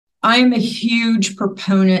I'm a huge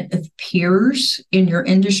proponent of peers in your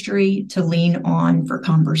industry to lean on for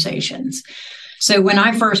conversations. So when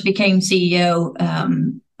I first became CEO,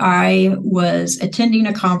 I was attending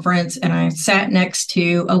a conference and I sat next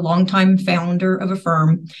to a longtime founder of a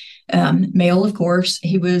firm, male, of course.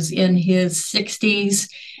 He was in his 60s.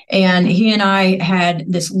 And he and I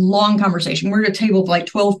had this long conversation. We're at a table of like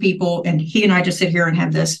 12 people, and he and I just sit here and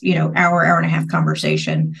have this, hour and a half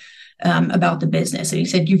conversation about the business. And he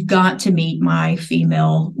said, "You've got to meet my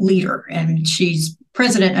female leader, and she's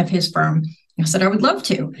president of his firm." I said, "I would love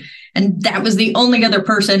to." And that was the only other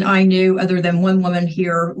person I knew other than one woman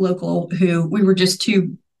here local who we were just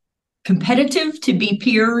too competitive to be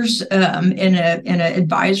peers in an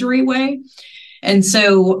advisory way. And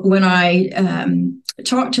so when I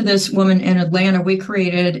talked to this woman in Atlanta, we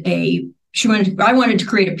created I wanted to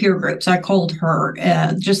create a peer group. So I called her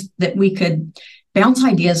just that we could bounce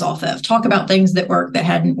ideas off of, talk about things that worked, that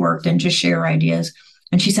hadn't worked, and just share ideas.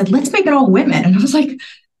 And she said, "Let's make it all women." And I was like,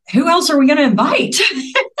 "Who else are we going to invite?"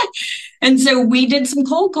 And so we did some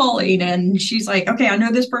cold calling, and she's like, "Okay, I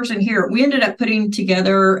know this person here." We ended up putting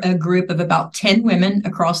together a group of about 10 women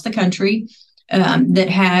across the country that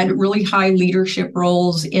had really high leadership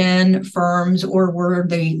roles in firms or were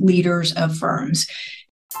the leaders of firms.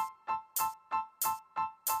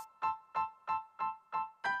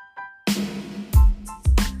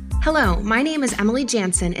 Hello, my name is Emily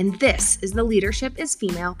Jansen, and this is the Leadership is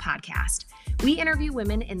Female podcast. We interview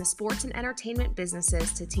women in the sports and entertainment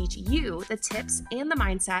businesses to teach you the tips and the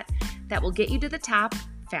mindset that will get you to the top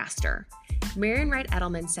faster. Marian Wright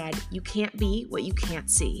Edelman said, "You can't be what you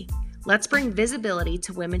can't see." Let's bring visibility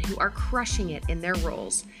to women who are crushing it in their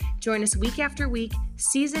roles. Join us week after week,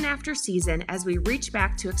 season after season, as we reach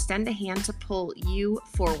back to extend a hand to pull you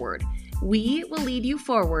forward. We will lead you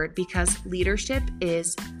forward because leadership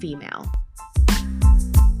is female.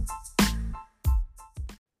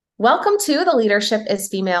 Welcome to the Leadership is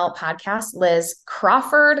Female podcast. Liz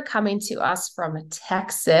Crawford coming to us from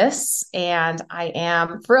Texas, and I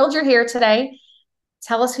am thrilled you're here today.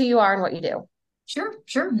 Tell us who you are and what you do.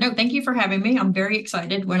 Sure. No, thank you for having me. I'm very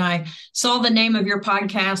excited. When I saw the name of your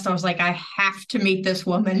podcast, I was like, I have to meet this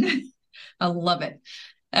woman. I love it.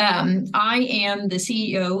 I am the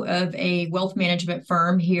CEO of a wealth management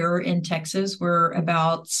firm here in Texas. We're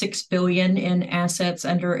about $6 billion in assets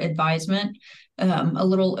under advisement, a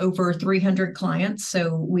little over 300 clients.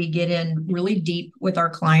 So we get in really deep with our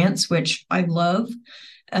clients, which I love.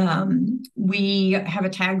 We have a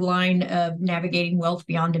tagline of navigating wealth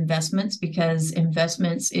beyond investments because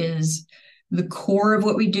investments is the core of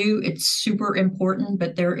what we do. It's super important,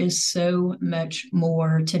 but there is so much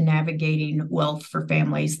more to navigating wealth for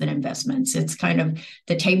families than investments. It's kind of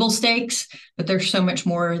the table stakes, but there's so much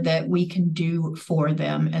more that we can do for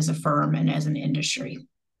them as a firm and as an industry.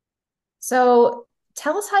 So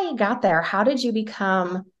tell us how you got there. How did you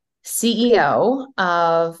become CEO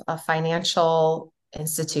of a financial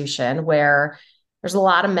institution where there's a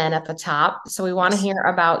lot of men at the top? So we want to hear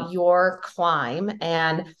about your climb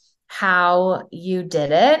and how you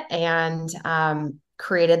did it and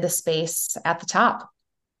created the space at the top.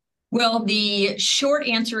 Well, the short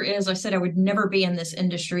answer is I said I would never be in this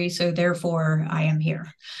industry, so therefore I am here.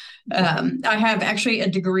 I have actually a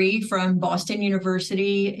degree from Boston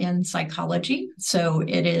University in psychology, so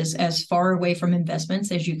it is as far away from investments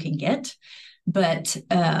as you can get. But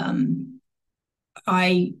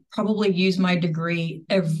I probably use my degree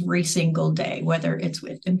every single day, whether it's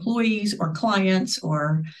with employees or clients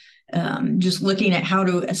or just looking at how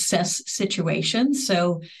to assess situations.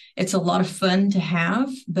 So it's a lot of fun to have.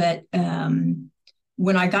 But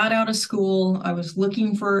when I got out of school, I was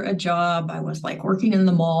looking for a job. I was like working in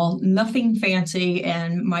the mall, nothing fancy.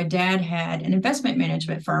 And my dad had an investment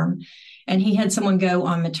management firm, and he had someone go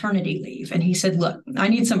on maternity leave. And he said, "Look, I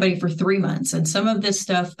need somebody for 3 months. And some of this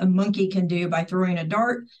stuff a monkey can do by throwing a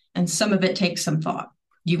dart, and some of it takes some thought.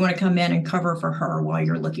 Do you want to come in and cover for her while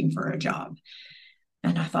you're looking for a job?"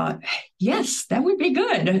 And I thought, yes, that would be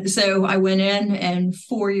good. So I went in, and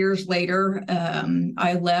 4 years later,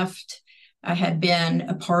 I left. I had been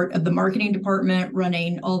a part of the marketing department,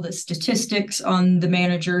 running all the statistics on the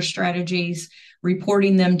manager strategies,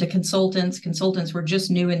 reporting them to consultants. Consultants were just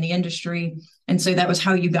new in the industry. And so that was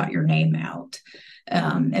how you got your name out.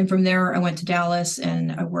 And from there, I went to Dallas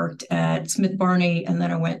and I worked at Smith Barney. And then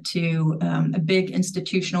I went to a big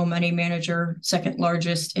institutional money manager, second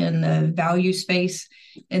largest in the value space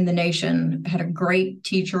in the nation. Had a great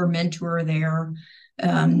teacher, mentor there.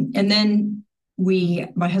 And then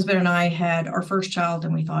my husband and I had our first child,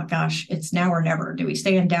 and we thought, gosh, it's now or never. Do we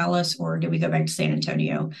stay in Dallas or do we go back to San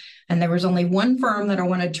Antonio? And there was only one firm that I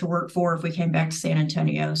wanted to work for if we came back to San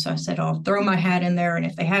Antonio. So I said, I'll throw my hat in there. And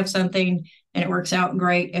if they have something and it works out,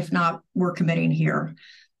 great. If not, we're committing here.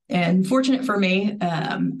 And fortunate for me,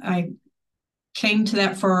 I came to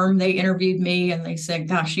that firm. They interviewed me and they said,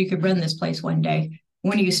 gosh, you could run this place one day.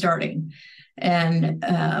 When are you starting? And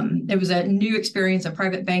it was a new experience, a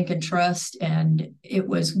private bank and trust, and it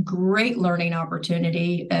was great learning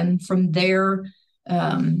opportunity. And from there,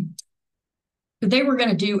 they were going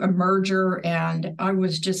to do a merger, and I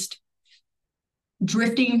was just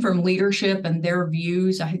drifting from leadership and their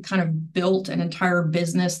views. I had kind of built an entire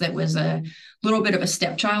business that was a little bit of a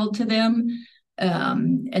stepchild to them.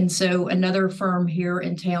 And so another firm here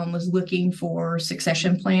in town was looking for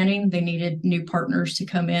succession planning. They needed new partners to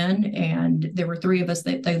come in, and there were 3 of us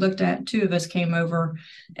that they looked at. 2 of us came over,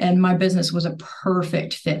 and my business was a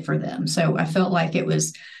perfect fit for them. So I felt like it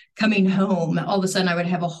was coming home. All of a sudden, I would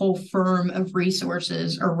have a whole firm of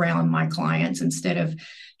resources around my clients instead of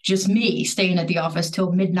just me staying at the office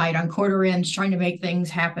till midnight on quarter ends trying to make things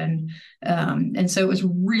happen. And so it was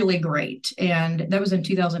really great. And that was in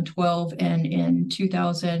 2012. And in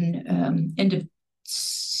 2000, into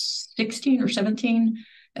 16 or 17,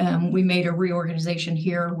 we made a reorganization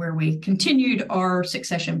here where we continued our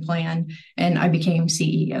succession plan, and I became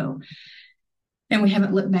CEO. And we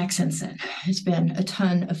haven't looked back since then. It's been a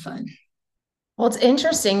ton of fun. Well, it's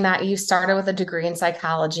interesting that you started with a degree in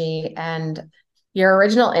psychology, and your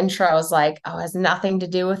original intro is like, oh, it has nothing to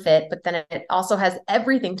do with it, but then it also has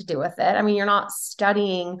everything to do with it. I mean, you're not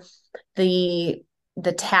studying the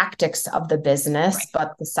tactics of the business, right,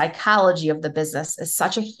 but the psychology of the business is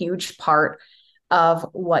such a huge part of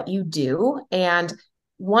what you do. And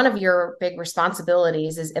one of your big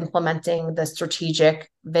responsibilities is implementing the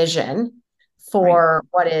strategic vision for right,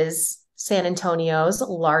 what is San Antonio's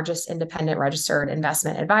largest independent registered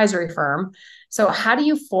investment advisory firm. So how do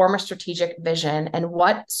you form a strategic vision, and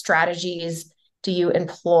what strategies do you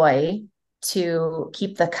employ to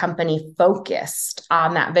keep the company focused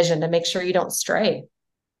on that vision to make sure you don't stray?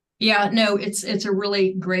 Yeah, no, it's a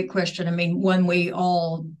really great question. I mean, one we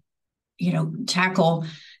all, tackle.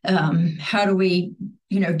 How do we,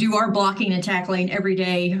 do our blocking and tackling every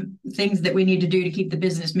day, things that we need to do to keep the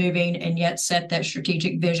business moving, and yet set that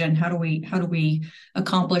strategic vision? How do we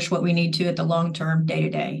accomplish what we need to at the long term, day to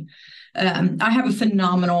day? I have a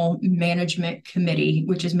phenomenal management committee,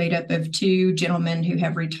 which is made up of 2 gentlemen who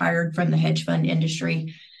have retired from the hedge fund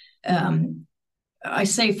industry. I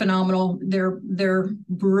say phenomenal. They're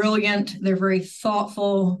brilliant. They're very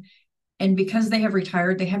thoughtful. And because they have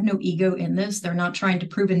retired, they have no ego in this. They're not trying to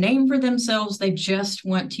prove a name for themselves. They just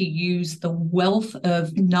want to use the wealth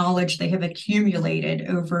of knowledge they have accumulated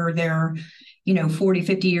over their, 40,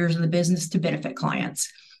 50 years in the business to benefit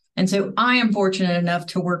clients. And so I am fortunate enough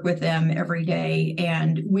to work with them every day.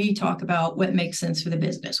 And we talk about what makes sense for the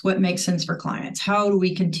business, what makes sense for clients. How do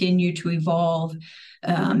we continue to evolve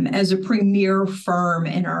as a premier firm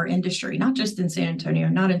in our industry, not just in San Antonio,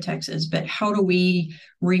 not in Texas, but how do we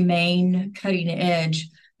remain cutting edge,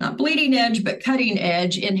 not bleeding edge, but cutting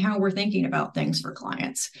edge in how we're thinking about things for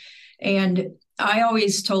clients. And I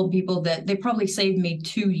always told people that they probably saved me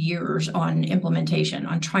 2 years on implementation,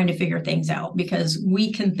 on trying to figure things out, because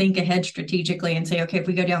we can think ahead strategically and say, okay, if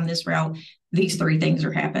we go down this route, these 3 things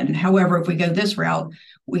are happening. However, if we go this route,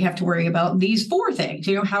 we have to worry about these 4 things.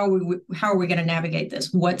 How are we going to navigate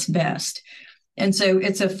this? What's best? And so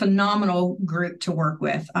it's a phenomenal group to work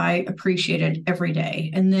with. I appreciate it every day.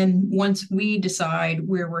 And then once we decide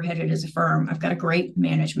where we're headed as a firm, I've got a great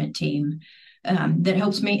management team that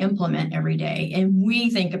helps me implement every day. And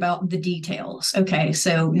we think about the details. Okay,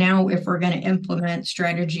 so now if we're going to implement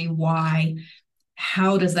strategy Y,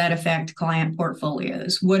 how does that affect client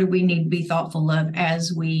portfolios? What do we need to be thoughtful of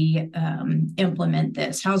as we implement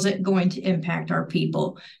this? How's it going to impact our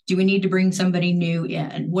people? Do we need to bring somebody new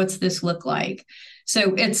in? What's this look like?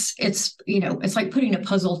 So it's like putting a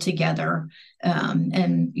puzzle together,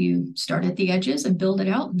 and you start at the edges and build it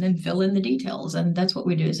out and then fill in the details. And that's what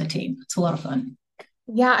we do as a team. It's a lot of fun.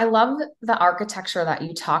 Yeah, I love the architecture that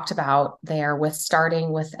you talked about there, with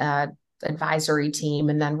starting with an advisory team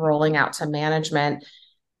and then rolling out to management.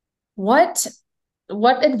 What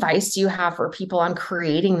advice do you have for people on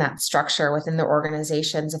creating that structure within their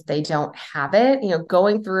organizations if they don't have it?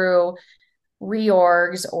 Going through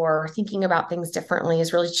reorgs or thinking about things differently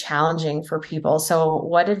is really challenging for people. So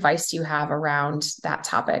what advice do you have around that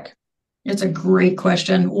topic? It's a great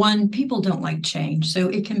question. One, people don't like change, so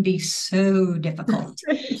it can be so difficult.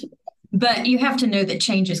 But you have to know that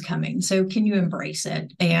change is coming. So can you embrace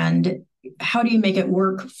it? And how do you make it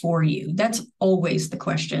work for you? That's always the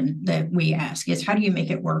question that we ask, is how do you make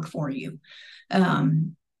it work for you?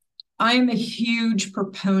 I am a huge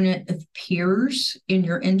proponent of peers in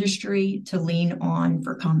your industry to lean on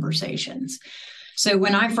for conversations. So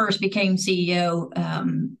when I first became CEO,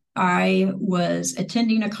 I was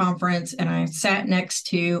attending a conference and I sat next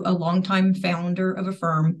to a longtime founder of a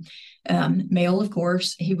firm, male, of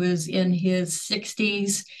course. He was in his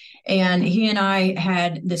 60s. And he and I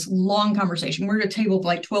had this long conversation. We're at a table of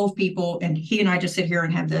like 12 people, and he and I just sit here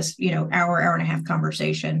and have this, hour and a half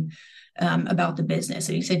conversation about the business.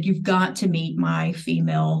 And he said, "You've got to meet my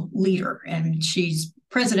female leader, and she's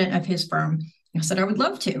president of his firm." I said, "I would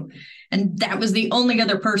love to." And that was the only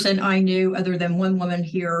other person I knew, other than one woman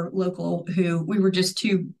here local, who we were just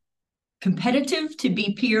too competitive to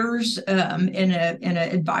be peers in an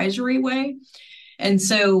advisory way. And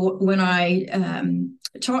so when I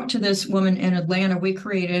talked to this woman in Atlanta, we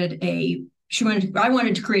created I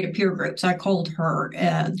wanted to create a peer group. So I called her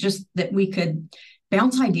just that we could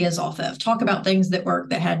bounce ideas off of, talk about things that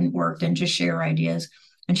worked, that hadn't worked, and just share ideas.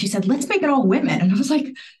 And she said, "Let's make it all women." And I was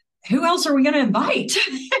like, "Who else are we going to invite?"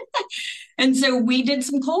 And so we did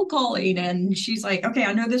some cold calling, and she's like, "Okay,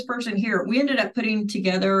 I know this person here." We ended up putting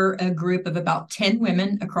together a group of about 10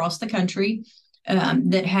 women across the country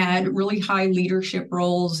that had really high leadership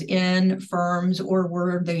roles in firms or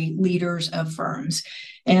were the leaders of firms.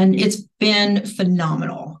 And it's been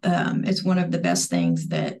phenomenal. It's one of the best things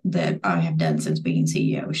that I have done since being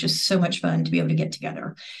CEO. It's just so much fun to be able to get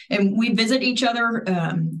together. And we visit each other.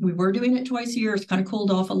 We were doing it twice a year. It's kind of cooled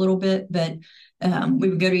off a little bit, but we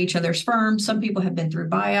would go to each other's firms. Some people have been through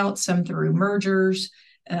buyouts, some through mergers.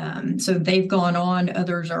 So they've gone on,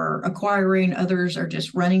 others are acquiring, others are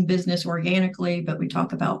just running business organically, but we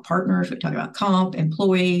talk about partners, we talk about comp,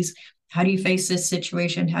 employees. How do you face this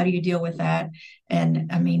situation? How do you deal with that?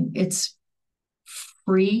 And I mean, it's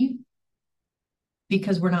free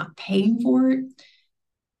because we're not paying for it,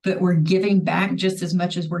 but we're giving back just as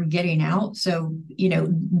much as we're getting out. So,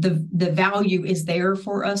 the value is there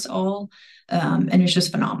for us all. And it's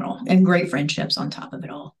just phenomenal, and great friendships on top of it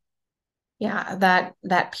all. Yeah,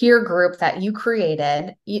 that peer group that you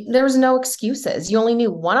created, there was no excuses. You only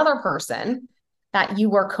knew one other person that you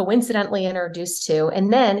were coincidentally introduced to,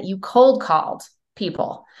 and then you cold called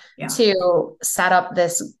people to set up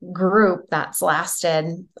this group that's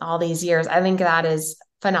lasted all these years. I think that is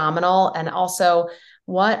phenomenal. And also,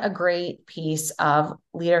 what a great piece of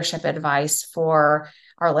leadership advice for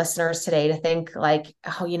our listeners today to think like,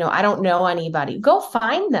 "Oh, I don't know anybody." Go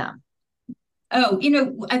find them. Oh,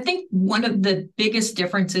 I think one of the biggest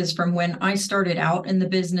differences from when I started out in the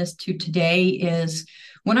business to today is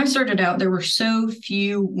when I started out, there were so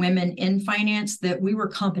few women in finance that we were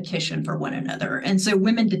competition for one another. And so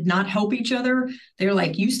women did not help each other. They're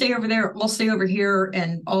like, "You stay over there, I'll stay over here,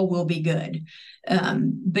 and all will be good."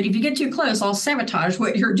 But if you get too close, I'll sabotage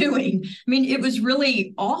what you're doing. I mean, it was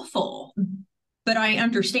really awful. But I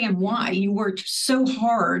understand why. You worked so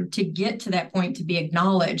hard to get to that point to be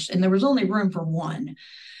acknowledged, and there was only room for one.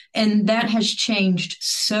 And that has changed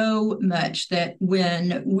so much that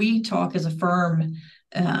when we talk as a firm,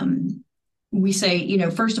 we say,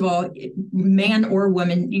 first of all, man or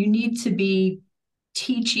woman, you need to be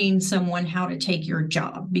teaching someone how to take your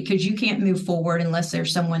job, because you can't move forward unless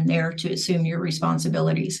there's someone there to assume your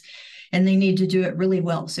responsibilities. And they need to do it really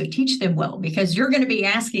well. So teach them well, because you're going to be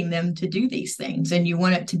asking them to do these things, and you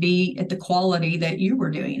want it to be at the quality that you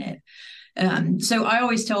were doing it. So I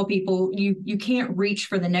always tell people, you can't reach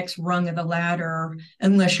for the next rung of the ladder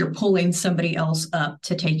unless you're pulling somebody else up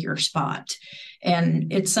to take your spot.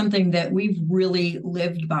 And it's something that we've really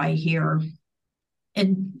lived by here.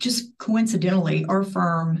 And just coincidentally, our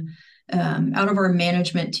firm, out of our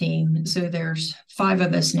management team, so there's 5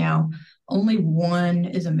 of us now, only one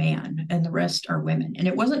is a man and the rest are women. And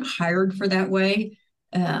it wasn't hired for that way.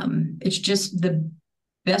 It's just the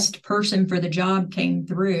best person for the job came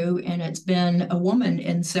through, and it's been a woman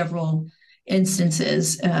in several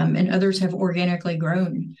instances, and others have organically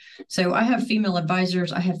grown. So I have female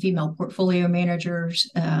advisors, I have female portfolio managers,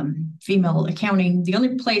 female accounting. The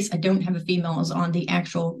only place I don't have a female is on the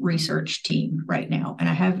actual research team right now. And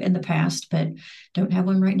I have in the past, but don't have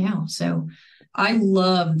one right now. So I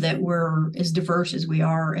love that we're as diverse as we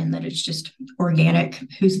are, and that it's just organic.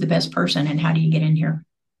 Who's the best person and how do you get in here?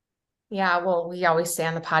 Yeah, well, we always say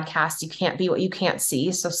on the podcast, you can't be what you can't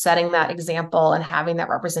see. So setting that example and having that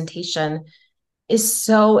representation is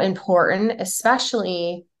so important,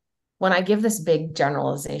 especially when I give this big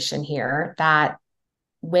generalization here that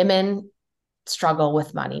women struggle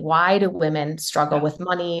with money. Why do women struggle with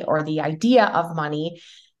money or the idea of money?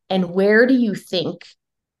 And where do you think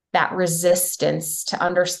that resistance to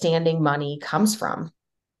understanding money comes from?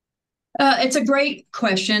 It's a great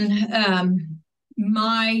question.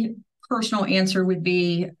 My personal answer would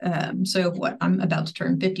be, so what, I'm about to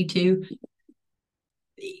turn 52.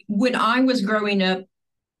 When I was growing up,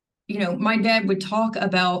 my dad would talk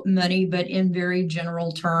about money, but in very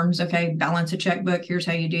general terms. Okay, balance a checkbook. Here's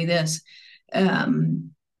how you do this.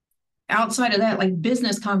 Outside of that, like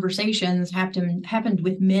business conversations happened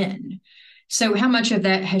with men. So how much of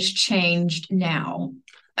that has changed now?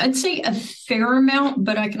 I'd say a fair amount,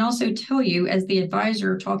 but I can also tell you, as the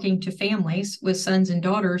advisor talking to families with sons and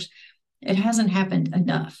daughters, it hasn't happened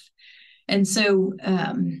enough. And so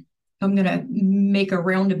I'm going to make a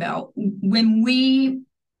roundabout. When we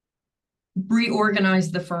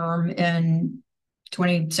reorganized the firm in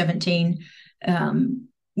 2017,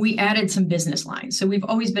 we added some business lines. So we've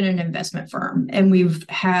always been an investment firm, and we've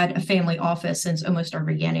had a family office since almost our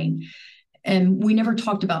beginning. And we never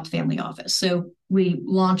talked about the family office. So we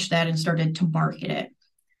launched that and started to market it.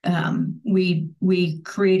 We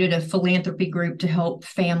created a philanthropy group to help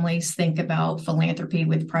families think about philanthropy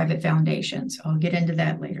with private foundations. I'll get into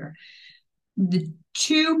that later. The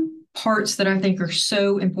two parts that I think are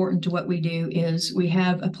so important to what we do is we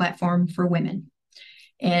have a platform for women.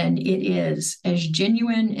 And it is as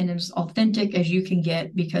genuine and as authentic as you can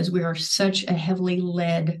get, because we are such a heavily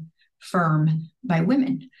led firm by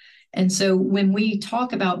women. And so when we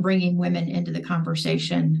talk about bringing women into the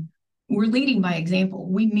conversation, we're leading by example.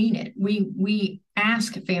 We mean it. We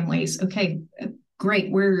ask families, okay,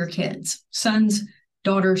 great, where are your kids? Sons,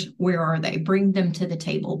 daughters, where are they? Bring them to the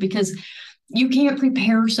table, because you can't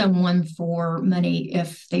prepare someone for money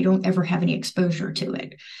if they don't ever have any exposure to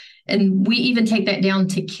it. And we even take that down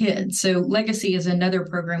to kids. So Legacy is another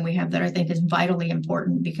program we have that I think is vitally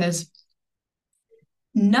important, because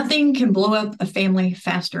nothing can blow up a family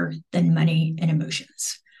faster than money and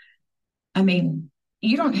emotions. I mean,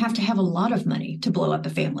 you don't have to have a lot of money to blow up a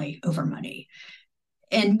family over money.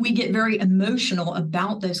 And we get very emotional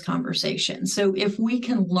about those conversations. So if we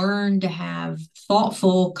can learn to have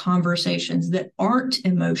thoughtful conversations that aren't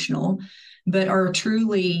emotional, but are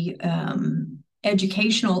truly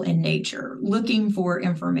educational in nature, looking for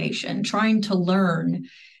information, trying to learn,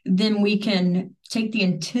 then we can take the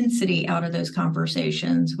intensity out of those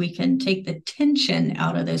conversations. We can take the tension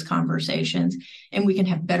out of those conversations, and we can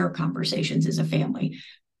have better conversations as a family.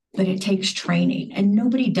 But it takes training, and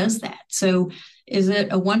nobody does that. So is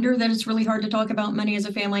it a wonder that it's really hard to talk about money as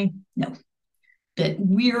a family? No. But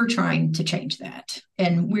we're trying to change that,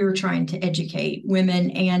 and we're trying to educate women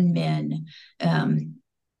and men.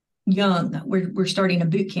 Young, we're starting a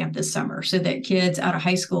boot camp this summer so that kids out of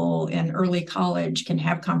high school and early college can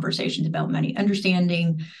have conversations about money,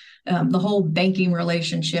 understanding the whole banking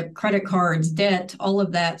relationship, credit cards, debt, all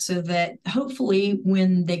of that, so that hopefully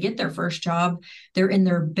when they get their first job, they're in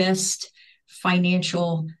their best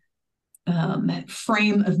financial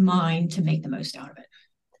frame of mind to make the most out of it.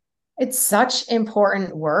 It's such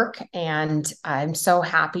important work, and I'm so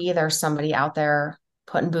happy there's somebody out there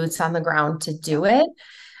putting boots on the ground to do it.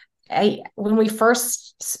 When we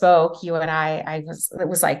first spoke, you and it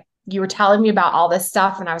was like, you were telling me about all this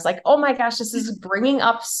stuff. And I was like, oh my gosh, this is bringing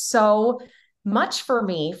up so much for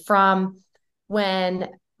me from when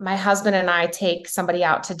my husband and I take somebody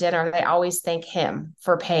out to dinner. They always thank him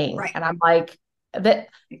for paying. Right. And I'm like,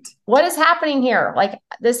 what is happening here? Like,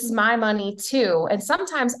 this is my money too. And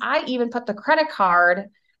sometimes I even put the credit card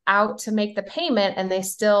out to make the payment and they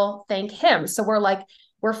still thank him. So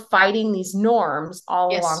we're fighting these norms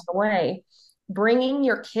all along the way. Bringing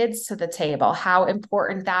your kids to the table, how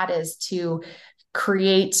important that is to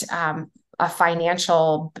create a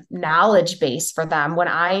financial knowledge base for them. When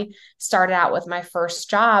I started out with my first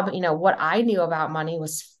job, what I knew about money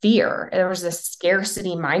was fear. There was this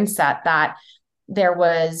scarcity mindset that there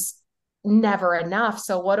was never enough.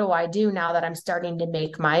 So what do I do now that I'm starting to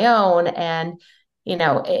make my own? And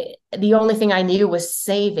the only thing I knew was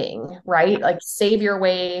saving, right? Like save your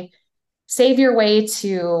way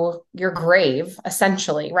to your grave,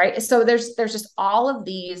 essentially, right? So there's just all of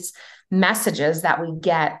these messages that we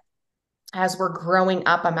get as we're growing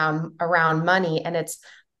up around money. And it's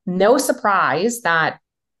no surprise that,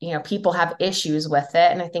 people have issues with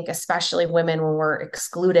it. And I think especially women, when we're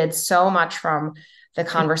excluded so much from the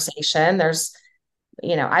conversation, there's,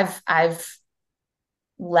 I've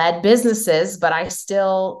led businesses, but I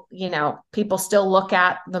still, people still look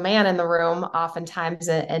at the man in the room oftentimes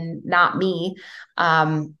and not me,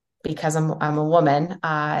 because I'm a woman,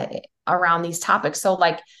 around these topics. So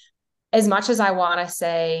like, as much as I want to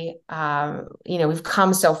say, we've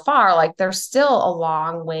come so far, like there's still a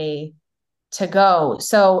long way to go.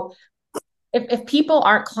 So if people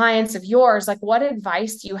aren't clients of yours, like what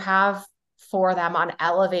advice do you have for them on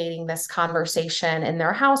elevating this conversation in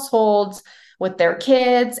their households, with their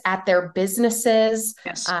kids, at their businesses,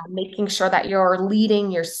 Yes. making sure that you're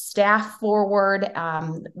leading your staff forward,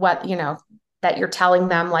 that you're telling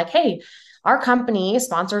them like, hey, our company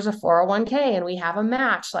sponsors a 401k and we have a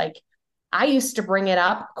match. Like I used to bring it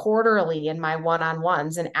up quarterly in my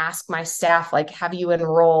one-on-ones and ask my staff, like, have you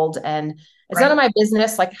enrolled? And it's none of my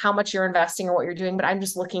business, like how much you're investing or what you're doing, but I'm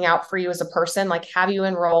just looking out for you as a person. Like, have you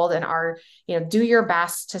enrolled and do your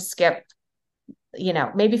best to skip,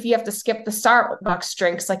 maybe if you have to skip the Starbucks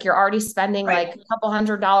drinks, like you're already spending like a couple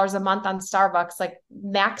 $100s a month on Starbucks, like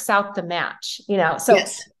max out the match, so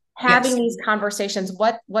Yes. having these conversations,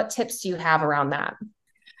 what tips do you have around that?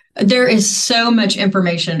 There is so much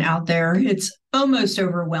information out there. It's almost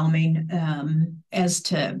overwhelming as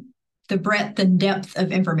to the breadth and depth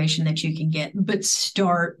of information that you can get, but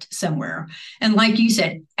start somewhere. And like you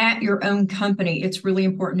said, at your own company, it's really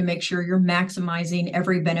important to make sure you're maximizing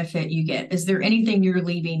every benefit you get. Is there anything you're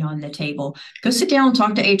leaving on the table? Go sit down and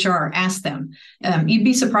talk to HR, ask them. You'd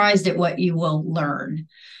be surprised at what you will learn.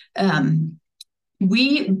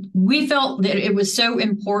 We felt that it was so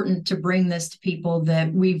important to bring this to people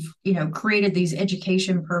that we've created these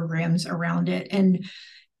education programs around it, and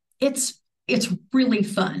it's really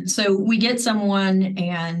fun. So we get someone,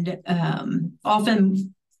 and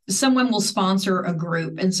often someone will sponsor a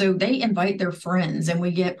group, and so they invite their friends, and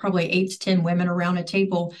we get probably 8 to 10 women around a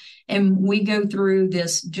table, and we go through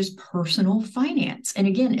this just personal finance. And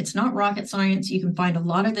again, it's not rocket science. You can find a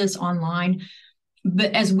lot of this online.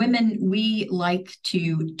 But as women, we like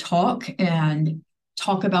to talk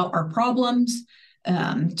about our problems,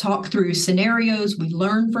 talk through scenarios. We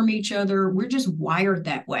learn from each other. We're just wired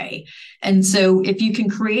that way. And so if you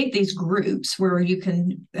can create these groups where you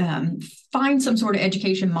can find some sort of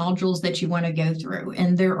education modules that you want to go through,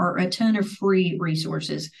 and there are a ton of free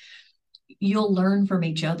resources, you'll learn from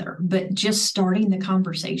each other. But just starting the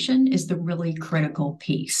conversation is the really critical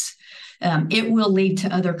piece. It will lead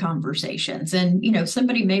to other conversations, and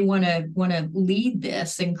somebody may want to lead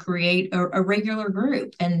this and create a regular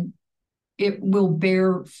group, and it will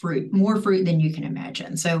bear fruit, more fruit than you can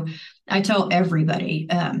imagine. So I tell everybody,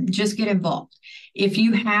 just get involved. If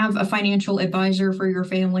you have a financial advisor for your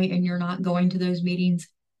family and you're not going to those meetings,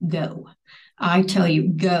 go. I tell you,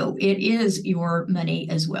 go. It is your money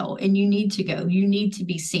as well, and you need to go. You need to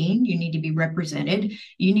be seen. You need to be represented.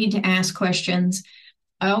 You need to ask questions.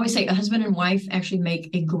 I always say a husband and wife actually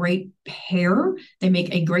make a great pair. They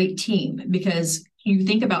make a great team because you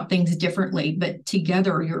think about things differently, but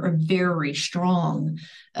together you're a very strong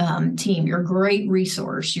team. You're a great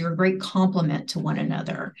resource. You're a great complement to one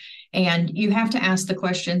another. And you have to ask the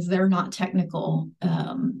questions that are not technical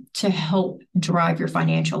to help drive your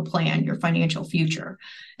financial plan, your financial future.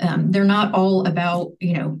 They're not all about,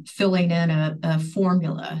 filling in a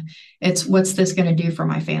formula. It's what's this going to do for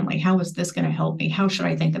my family? How is this going to help me? How should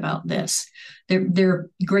I think about this? They're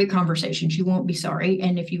great conversations. You won't be sorry.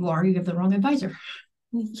 And if you are, you have the wrong advisor.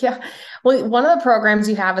 Yeah. Well, one of the programs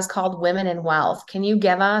you have is called Women in Wealth. Can you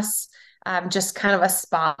give us just kind of a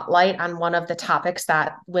spotlight on one of the topics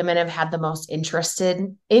that women have had the most interest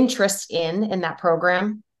in that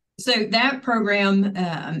program? So that program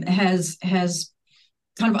has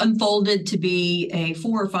kind of unfolded to be a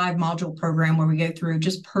 4 or 5 module program where we go through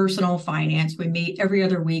just personal finance. We meet every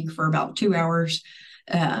other week for about 2 hours.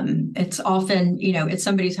 It's often, it's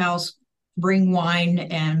somebody's house, bring wine,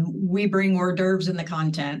 and we bring hors d'oeuvres in the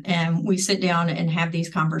content, and we sit down and have these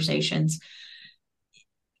conversations.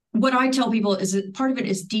 What I tell people is that part of it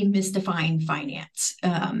is demystifying finance.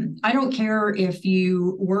 I don't care if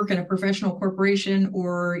you work in a professional corporation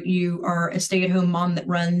or you are a stay-at-home mom that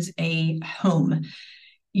runs a home.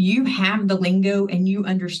 You have the lingo and you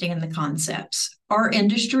understand the concepts. Our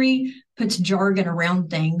industry puts jargon around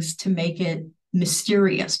things to make it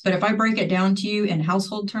mysterious. But if I break it down to you in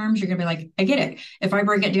household terms, you're going to be like, I get it. If I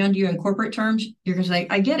break it down to you in corporate terms, you're going to say,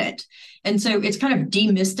 I get it. And so it's kind of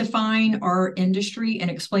demystifying our industry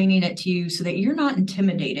and explaining it to you so that you're not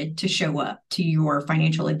intimidated to show up to your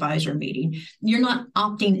financial advisor meeting. You're not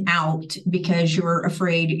opting out because you're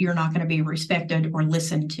afraid you're not going to be respected or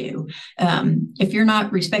listened to. If you're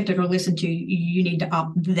not respected or listened to, you need to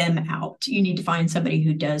opt them out. You need to find somebody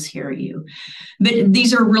who does hear you. But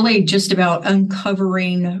these are really just about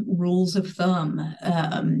uncovering rules of thumb,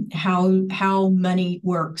 how money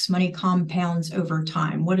works. Money compounds over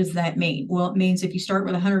time. What does that mean? Well, it means if you start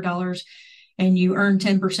with $100 and you earn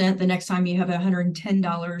 10%, the next time you have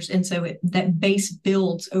 $110. And so that base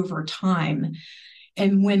builds over time.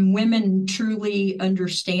 And when women truly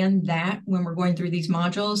understand that, when we're going through these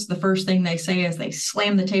modules, the first thing they say is they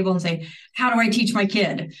slam the table and say, how do I teach my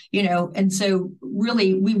kid? And so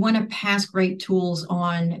really we want to pass great tools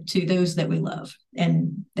on to those that we love.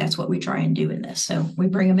 And that's what we try and do in this. So we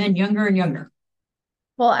bring them in younger and younger.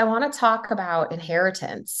 Well, I want to talk about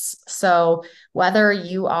inheritance. So whether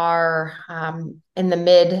you are in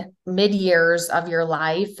the mid years of your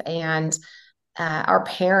life, and our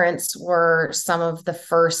parents were some of the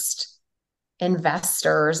first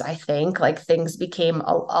investors, I think, like things became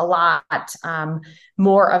a lot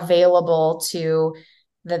more available to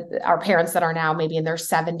our parents that are now maybe in their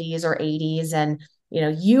 70s or 80s. And,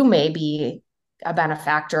 you may be a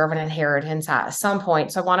benefactor of an inheritance at some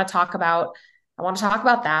point. So I want to talk about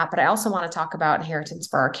that, but I also want to talk about inheritance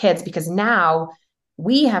for our kids, because now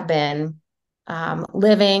we have been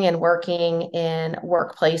living and working in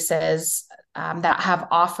workplaces that have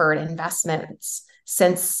offered investments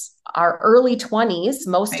since our early 20s,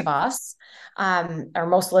 most of us, or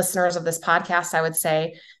most listeners of this podcast, I would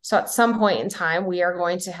say. So at some point in time, we are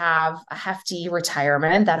going to have a hefty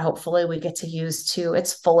retirement that hopefully we get to use to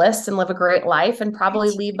its fullest and live a great life, and probably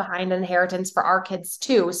leave behind an inheritance for our kids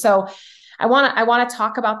too. So I want to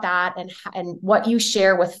talk about that, and what you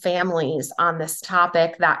share with families on this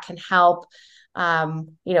topic that can help,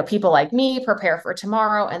 people like me prepare for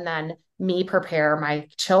tomorrow, and then me prepare my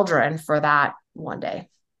children for that one day.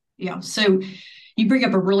 Yeah. So you bring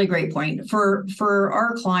up a really great point for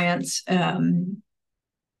our clients. Our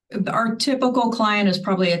typical client is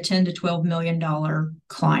probably a $10 to $12 million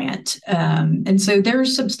client. And so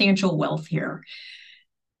there's substantial wealth here.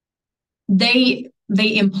 They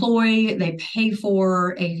pay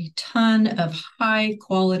for a ton of high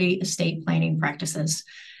quality estate planning practices.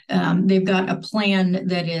 They've got a plan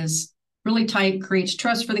that is really tight, creates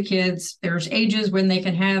trust for the kids. There's ages when they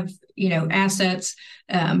can have, assets,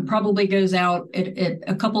 probably goes out at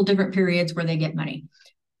a couple different periods where they get money.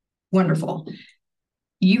 Wonderful.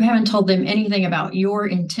 You haven't told them anything about your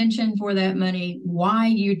intention for that money, why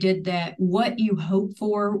you did that, what you hope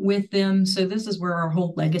for with them. So this is where our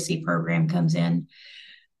whole legacy program comes in.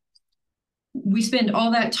 We spend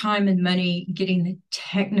all that time and money getting the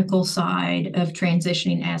technical side of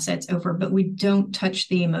transitioning assets over, but we don't touch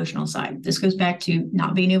the emotional side. This goes back to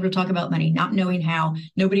not being able to talk about money, not knowing how.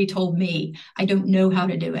 Nobody told me. I don't know how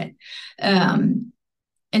to do it. And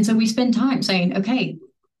so we spend time saying, okay,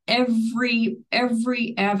 every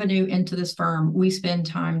avenue into this firm, we spend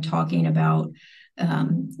time talking about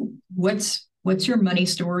what's your money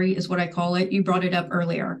story is what I call it. You brought it up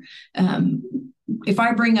earlier. If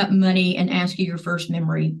I bring up money and ask you your first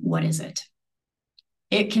memory, what is it?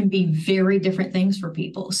 It can be very different things for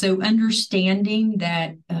people. So understanding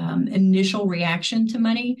that initial reaction to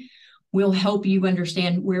money will help you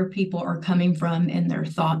understand where people are coming from and their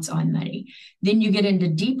thoughts on money. Then you get into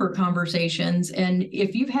deeper conversations. And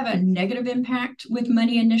if you have a negative impact with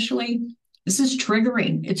money initially, this is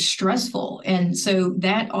triggering, it's stressful. And so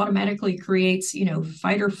that automatically creates,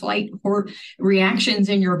 fight or flight or reactions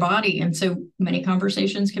in your body. And so many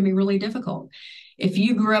conversations can be really difficult. If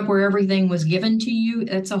you grew up where everything was given to you,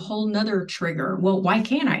 that's a whole nother trigger. Well, why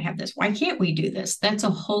can't I have this? Why can't we do this? That's a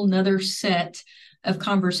whole nother set of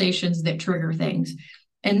conversations that trigger things.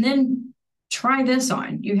 And then try this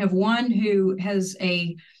on. You have one who has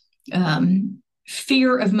a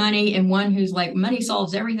fear of money and one who's like, money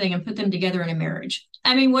solves everything, and put them together in a marriage.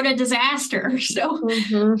 I mean, what a disaster. So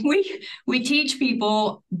we teach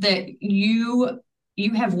people that you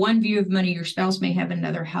have one view of money, your spouse may have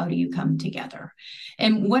another. How do you come together?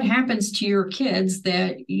 And what happens to your kids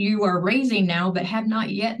that you are raising now but have not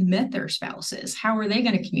yet met their spouses? How are they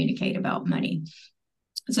going to communicate about money?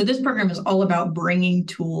 So this program is all about bringing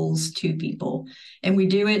tools to people, and we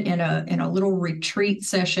do it in a little retreat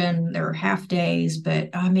session. There are half days,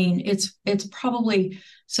 but I mean, it's probably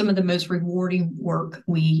some of the most rewarding work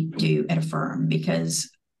we do at a firm,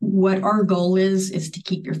 because what our goal is to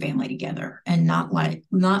keep your family together and not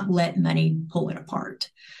let money pull it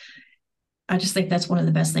apart. I just think that's one of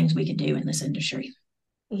the best things we can do in this industry.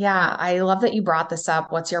 Yeah, I love that you brought this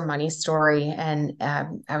up. What's your money story? And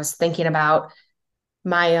I was thinking about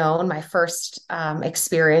my first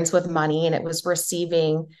experience with money, and it was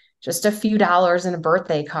receiving just a few dollars in a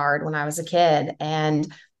birthday card when I was a kid.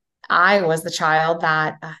 And I was the child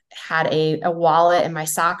that had a wallet in my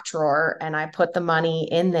sock drawer, and I put the money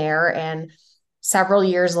in there. And several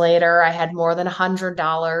years later, I had more than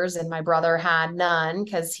 $100, and my brother had none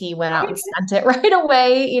because he went out and spent it right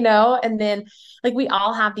away, And then, like, we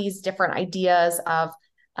all have these different ideas of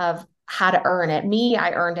how to earn it. Me,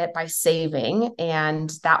 I earned it by saving.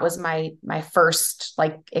 And that was my first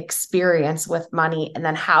like experience with money, and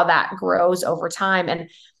then how that grows over time. And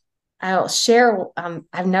I'll share,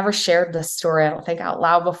 I've never shared this story, I don't think out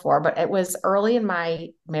loud before, but it was early in my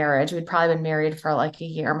marriage. We'd probably been married for like a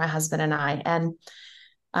year, my husband and I. And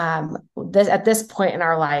at this point in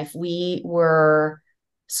our life, we were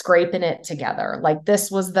scraping it together. Like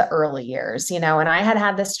this was the early years, and I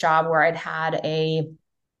had this job where I'd had a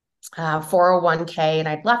 401k, and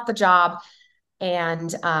I'd left the job.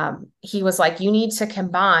 And he was like, you need to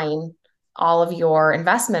combine all of your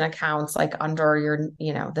investment accounts like under your,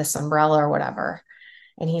 this umbrella or whatever.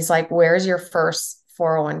 And he's like, where's your first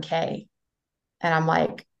 401k? And I'm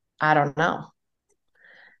like, I don't know.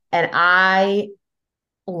 And I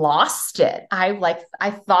lost it. I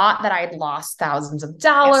thought that I'd lost thousands of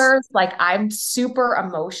dollars. Yes. Like I'm super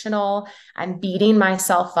emotional. I'm beating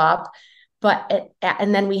myself up.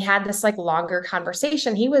 And then we had this like longer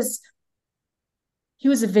conversation. He was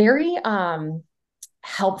very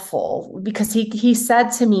helpful, because he said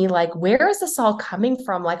to me, like, where is this all coming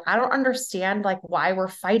from? Like, I don't understand like why we're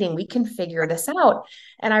fighting. We can figure this out.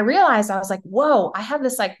 And I realized, I was like, whoa, I have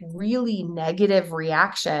this like really negative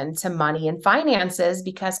reaction to money and finances,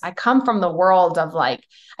 because I come from the world of like,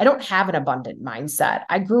 I don't have an abundant mindset.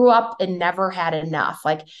 I grew up and never had enough.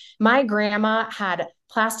 Like my grandma had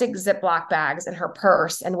plastic Ziploc bags in her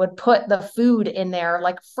purse and would put the food in there,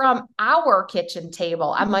 like from our kitchen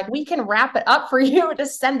table. I'm like, we can wrap it up for you to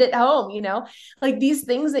send it home, like these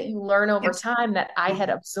things that you learn over time that I had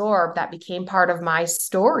absorbed, that became part of my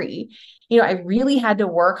story. I really had to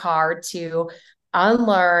work hard to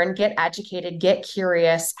unlearn, get educated, get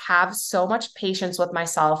curious, have so much patience with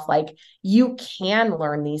myself. Like you can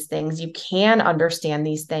learn these things, you can understand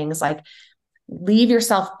these things, like leave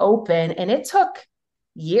yourself open. And it took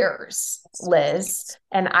years, Liz.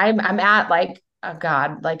 And I'm at like, oh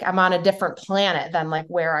God, like I'm on a different planet than like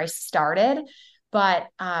where I started. But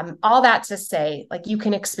all that to say, like you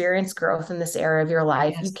can experience growth in this area of your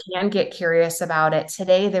life. Yes. You can get curious about it.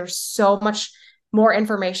 Today, there's so much more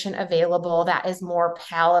information available that is more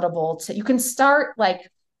palatable to, you can start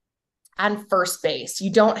like on first base.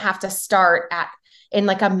 You don't have to start in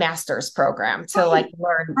like a master's program to like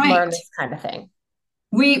learn this kind of thing.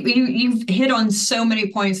 You've hit on so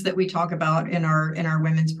many points that we talk about in our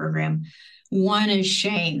women's program. One is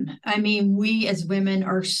shame. I mean, we as women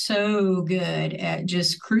are so good at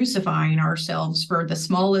just crucifying ourselves for the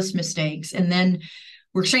smallest mistakes, and then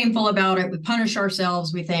we're shameful about it. We punish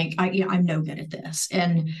ourselves. We think, I'm no good at this.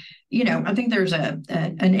 And I think there's an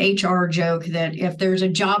HR joke that if there's a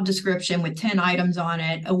job description with 10 items on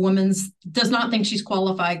it, a woman does not think she's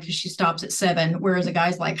qualified because she stops at 7, whereas a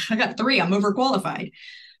guy's like, I got 3, I'm overqualified.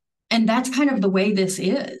 And that's kind of the way this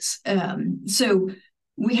is. So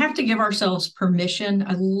we have to give ourselves permission.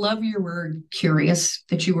 I love your word curious,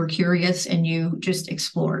 that you were curious and you just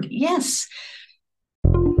explored. Yes.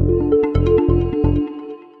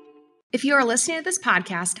 If you are listening to this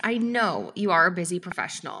podcast, I know you are a busy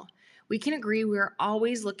professional. We can agree we are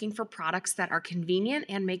always looking for products that are convenient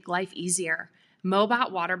and make life easier.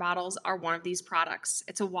 Mobot water bottles are one of these products.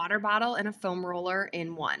 It's a water bottle and a foam roller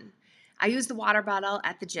in one. I use the water bottle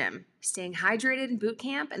at the gym, staying hydrated in boot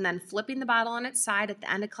camp and then flipping the bottle on its side at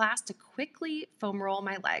the end of class to quickly foam roll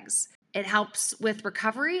my legs. It helps with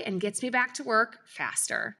recovery and gets me back to work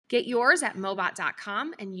faster. Get yours at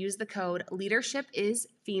mobot.com and use the code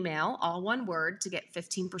LEADERSHIPISFEMALE, all one word, to get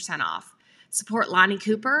 15% off. Support Lonnie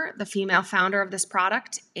Cooper, the female founder of this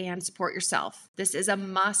product, and support yourself. This is a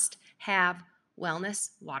must-have wellness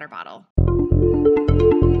water bottle.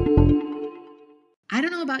 I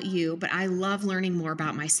don't know about you, but I love learning more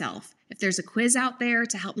about myself. If there's a quiz out there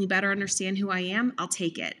to help me better understand who I am, I'll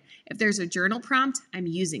take it. If there's a journal prompt, I'm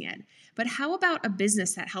using it. But how about a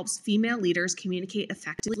business that helps female leaders communicate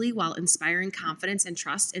effectively while inspiring confidence and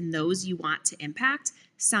trust in those you want to impact?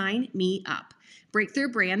 Sign me up. Breakthrough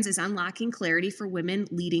Brands is unlocking clarity for women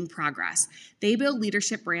leading progress. They build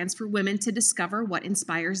leadership brands for women to discover what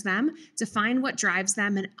inspires them, define what drives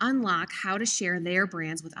them, and unlock how to share their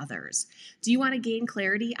brands with others. Do you want to gain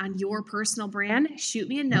clarity on your personal brand? Shoot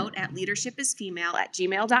me a note at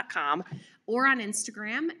leadershipisfemale@gmail.com or on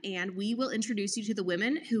Instagram, and we will introduce you to the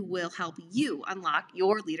women who will help you unlock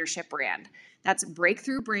your leadership brand. That's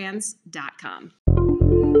breakthroughbrands.com.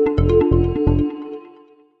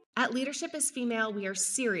 At Leadership is Female, we are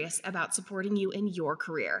serious about supporting you in your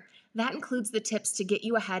career. That includes the tips to get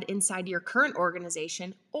you ahead inside your current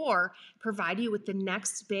organization or provide you with the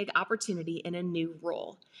next big opportunity in a new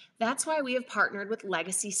role. That's why we have partnered with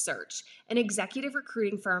Legacy Search, an executive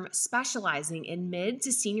recruiting firm specializing in mid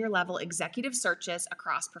to senior level executive searches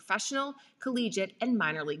across professional, collegiate, and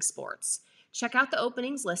minor league sports. Check out the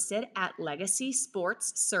openings listed at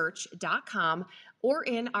legacysportssearch.com or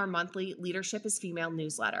in our monthly Leadership is Female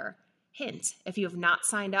newsletter. Hint, if you have not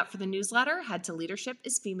signed up for the newsletter, head to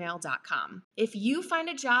leadershipsfemale.com. If you find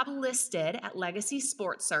a job listed at Legacy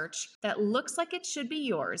Sports Search that looks like it should be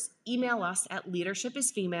yours, email us at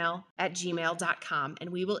leadershipisfemale@gmail.com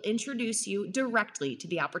and we will introduce you directly to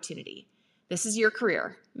the opportunity. This is your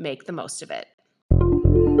career. Make the most of it.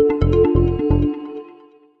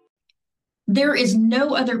 There is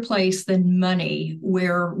no other place than money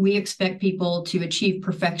where we expect people to achieve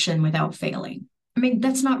perfection without failing. I mean,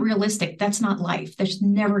 that's not realistic. That's not life. That's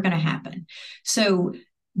never going to happen. So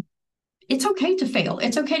it's okay to fail.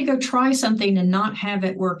 It's okay to go try something and not have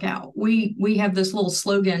it work out. We have this little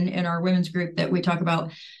slogan in our women's group that we talk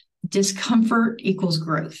about: discomfort equals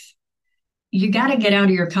growth. You got to get out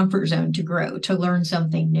of your comfort zone to grow, to learn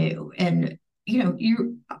something new. And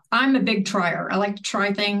I'm a big trier. I like to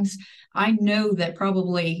try things. I know that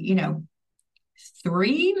probably,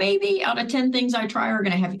 3 maybe out of 10 things I try are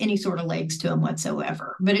going to have any sort of legs to them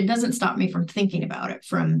whatsoever. But it doesn't stop me from thinking about it,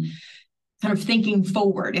 from kind of thinking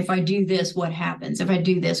forward. If I do this, what happens? If I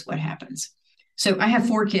do this, what happens? So I have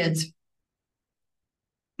 4 kids.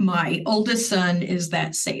 My oldest son is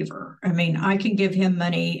that saver. I mean, I can give him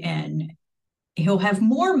money and he'll have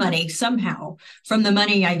more money somehow from the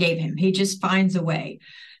money I gave him. He just finds a way.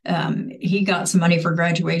 He got some money for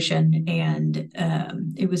graduation, and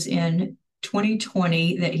it was in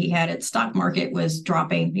 2020 that he had it. Stock market was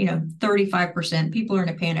dropping, 35%. People are in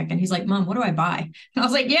a panic. And he's like, Mom, what do I buy? And I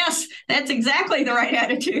was like, yes, that's exactly the right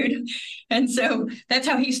attitude. And so that's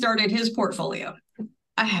how he started his portfolio.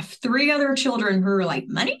 I have 3 other children who are like,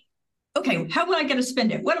 money? Okay, how am I going to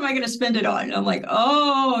spend it? What am I going to spend it on? And I'm like,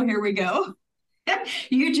 oh, here we go.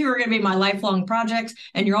 You 2 are going to be my lifelong projects,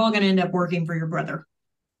 and you're all going to end up working for your brother.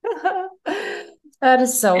 That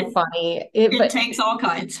is so funny. It takes all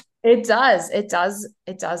kinds. It does. It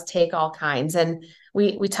does take all kinds. And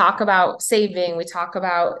we talk about saving, we talk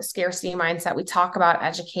about scarcity mindset, we talk about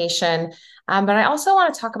education. But I also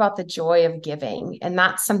want to talk about the joy of giving. And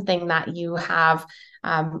that's something that you have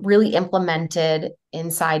really implemented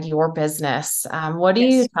inside your business. What do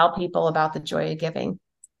you tell people about the joy of giving?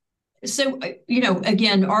 So,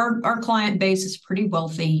 again, our client base is pretty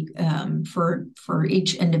wealthy for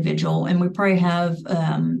each individual. And we probably have,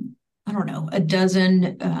 a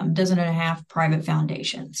dozen and a half private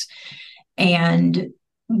foundations. And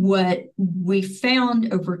what we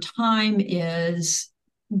found over time is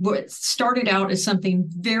what started out as something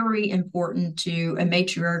very important to a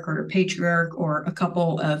matriarch or a patriarch or a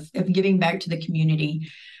couple of giving back to the community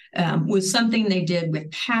was something they did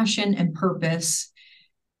with passion and purpose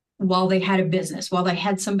while they had a business, while they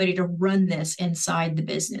had somebody to run this inside the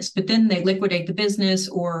business. But then they liquidate the business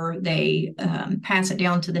or they pass it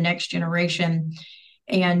down to the next generation.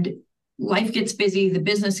 And life gets busy, the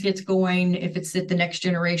business gets going. If it's at the next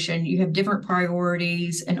generation, you have different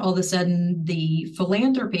priorities. And all of a sudden, the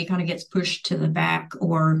philanthropy kind of gets pushed to the back,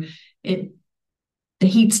 or the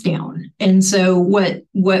heat's down. And so what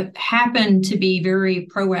happened to be very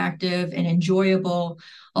proactive and enjoyable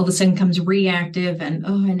all of a sudden comes reactive, and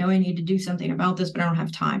I know I need to do something about this, but I don't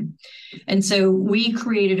have time. And so we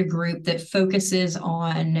created a group that focuses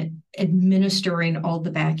on administering all the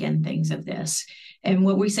back end things of this. And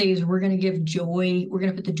what we say is we're going to give joy, we're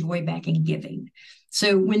going to put the joy back in giving.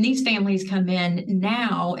 So when these families come in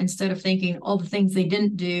now, instead of thinking all the things they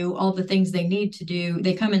didn't do, all the things they need to do,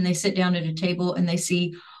 they come in, they sit down at a table and they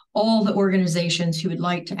see all the organizations who would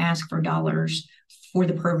like to ask for dollars for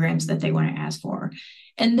the programs that they want to ask for.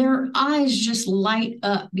 And their eyes just light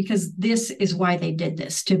up, because this is why they did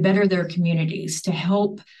this, to better their communities, to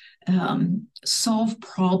help solve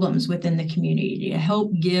problems within the community, to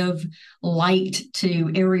help give light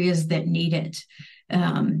to areas that need it.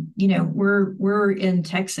 We're in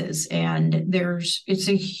Texas, and it's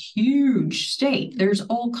a huge state. There's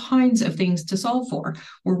all kinds of things to solve for.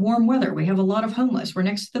 We're warm weather. We have a lot of homeless. We're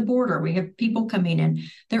next to the border. We have people coming in.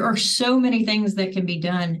 There are so many things that can be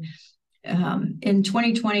done. In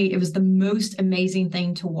 2020, it was the most amazing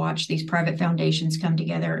thing to watch these private foundations come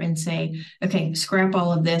together and say, okay, scrap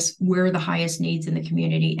all of this. Where are the highest needs in the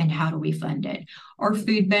community and how do we fund it? Our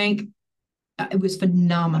food bank, It was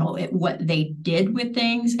phenomenal at what they did with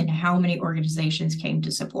things and how many organizations came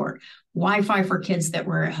to support. Wi-Fi for kids that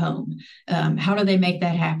were at home. How do they make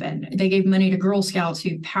that happen? They gave money to Girl Scouts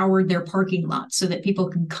who powered their parking lots so that people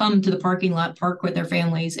could come to the parking lot, park with their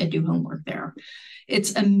families, and do homework there.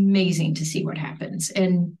 It's amazing to see what happens.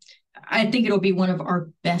 And I think it'll be one of our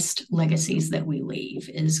best legacies that we leave,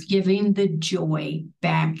 is giving the joy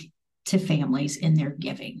back to families in their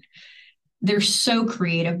giving. They're so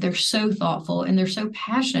creative, they're so thoughtful, and they're so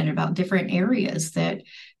passionate about different areas that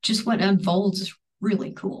just what unfolds is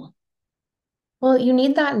really cool. Well, you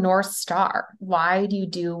need that North Star. Why do you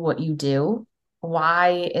do what you do?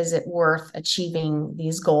 Why is it worth achieving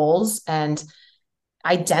these goals and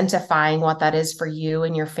identifying what that is for you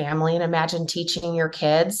and your family? And imagine teaching your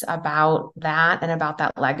kids about that and about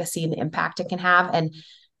that legacy and the impact it can have. And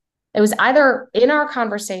it was either in our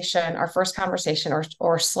conversation, our first conversation,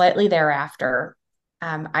 or slightly thereafter.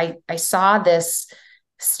 I saw this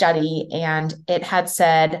study, and it had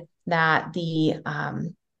said that the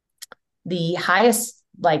highest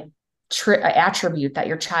attribute that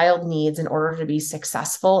your child needs in order to be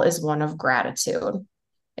successful is one of gratitude.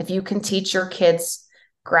 If you can teach your kids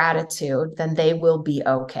gratitude, then they will be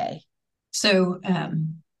okay. So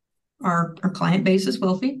our client base is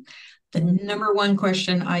wealthy. The number one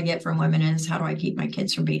question I get from women is, how do I keep my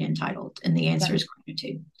kids from being entitled? And the answer is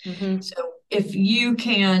gratitude. Mm-hmm. So if you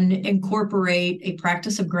can incorporate a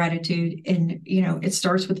practice of gratitude, and, it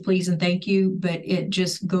starts with please and thank you, but it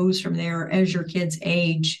just goes from there as your kids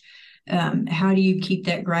age. How do you keep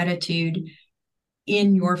that gratitude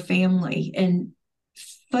in your family? And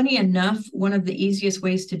funny enough, one of the easiest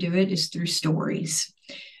ways to do it is through stories.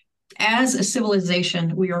 As a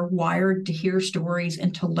civilization, we are wired to hear stories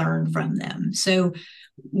and to learn from them. So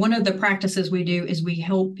one of the practices we do is we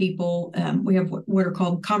help people. We have what are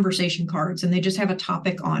called conversation cards, and they just have a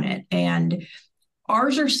topic on it. And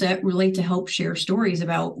ours are set really to help share stories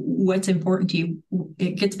about what's important to you.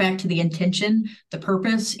 It gets back to the intention, the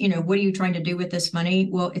purpose. What are you trying to do with this money?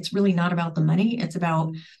 Well, it's really not about the money. It's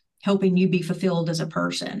about helping you be fulfilled as a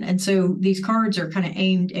person. And so these cards are kind of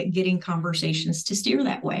aimed at getting conversations to steer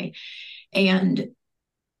that way. And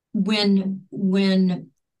when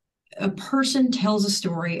a person tells a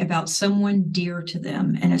story about someone dear to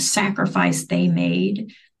them and a sacrifice they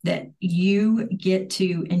made that you get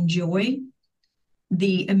to enjoy,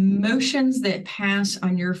 the emotions that pass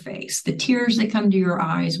on your face, the tears that come to your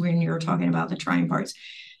eyes when you're talking about the trying parts,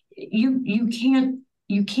 you can't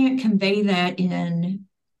convey that in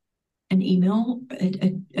an email,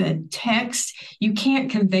 a text. You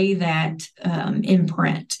can't convey that in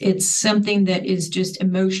print. It's something that is just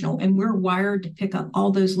emotional, and we're wired to pick up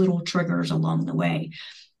all those little triggers along the way,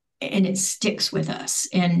 and it sticks with us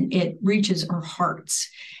and it reaches our hearts.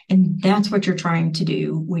 And that's what you're trying to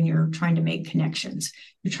do when you're trying to make connections.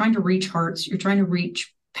 You're trying to reach hearts. You're trying to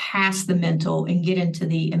reach past the mental and get into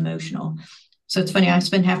the emotional. So it's funny, I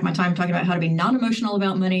spend half my time talking about how to be non-emotional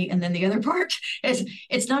about money. And then the other part is,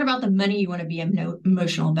 it's not about the money you want to be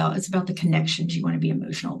emotional about. It's about the connections you want to be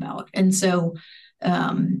emotional about. And so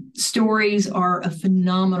stories are a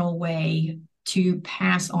phenomenal way to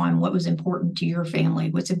pass on what was important to your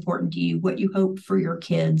family, what's important to you, what you hope for your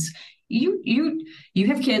kids. You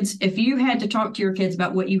have kids. If you had to talk to your kids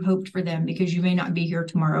about what you hoped for them, because you may not be here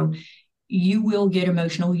tomorrow, you will get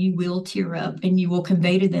emotional, you will tear up, and you will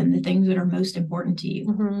convey to them the things that are most important to you.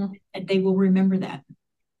 Mm-hmm. And they will remember that.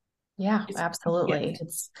 Yeah, absolutely.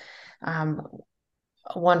 It's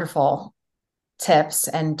wonderful tips.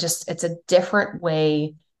 And just, it's a different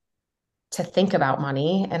way to think about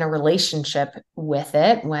money and a relationship with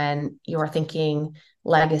it when you're thinking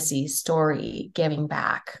legacy, story, giving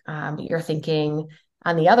back. You're thinking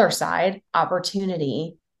on the other side,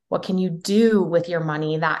 opportunity. What can you do with your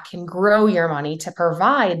money that can grow your money to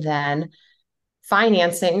provide then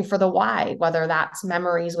financing for the why, whether that's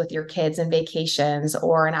memories with your kids and vacations,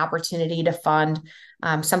 or an opportunity to fund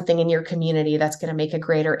something in your community that's going to make a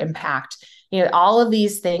greater impact. All of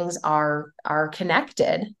these things are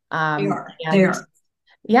connected. They are.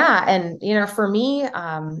 Yeah. And, for me,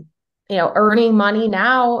 earning money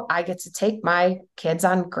now, I get to take my kids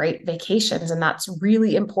on great vacations, and that's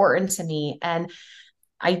really important to me. And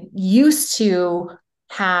I used to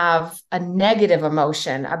have a negative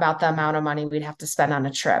emotion about the amount of money we'd have to spend on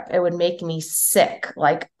a trip. It would make me sick.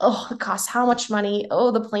 Like, oh, it costs how much money?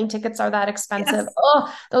 Oh, the plane tickets are that expensive. Yes.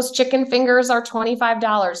 Oh, those chicken fingers are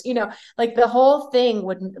 $25. Like the whole thing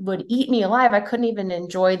would eat me alive. I couldn't even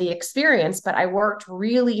enjoy the experience, but I worked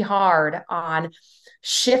really hard on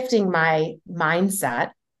shifting my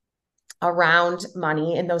mindset around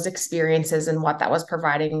money and those experiences and what that was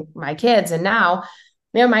providing my kids. And now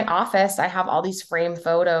My office, I have all these framed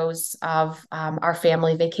photos of our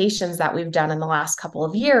family vacations that we've done in the last couple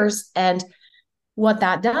of years. And what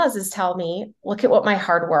that does is tell me, look at what my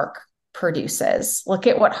hard work produces. Look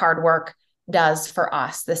at what hard work does for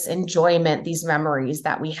us, this enjoyment, these memories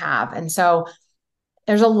that we have. And so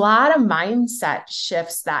there's a lot of mindset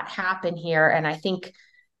shifts that happen here. And I think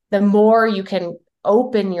the more you can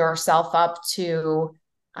open yourself up to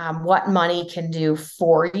what money can do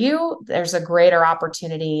for you, there's a greater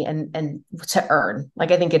opportunity and to earn.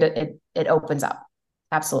 Like I think it opens up.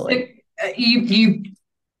 Absolutely.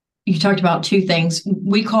 You talked about two things.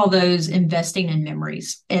 We call those investing in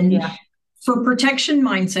memories. And Yeah. for protection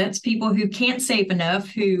mindsets, people who can't save enough,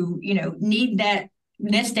 who, need that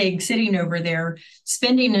nest egg sitting over there,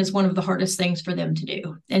 spending is one of the hardest things for them to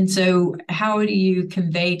do. And so how do you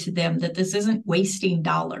convey to them that this isn't wasting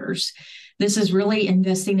dollars? This is really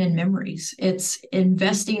investing in memories. It's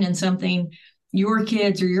investing in something your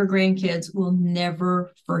kids or your grandkids will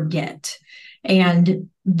never forget. And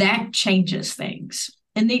that changes things.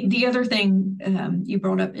 And the other thing you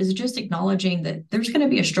brought up is just acknowledging that there's going to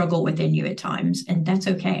be a struggle within you at times, and that's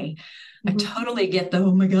okay. I totally get the,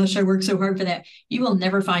 oh my gosh, I work so hard for that. You will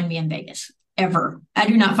never find me in Vegas, ever. I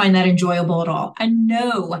do not find that enjoyable at all. I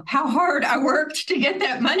know how hard I worked to get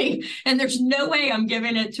that money, and there's no way I'm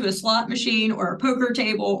giving it to a slot machine or a poker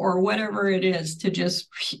table or whatever it is to just.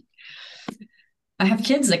 I have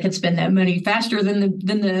kids that could spend that money faster than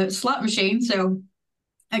the slot machine, so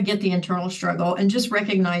I get the internal struggle, and just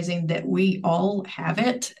recognizing that we all have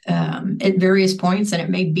it at various points, and it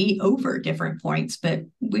may be over different points, but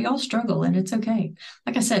we all struggle, and it's okay.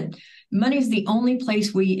 Like I said, money is the only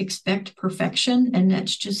place we expect perfection, and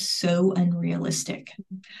that's just so unrealistic.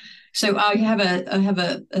 So I have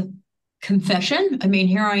a confession. I mean,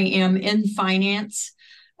 here I am in finance.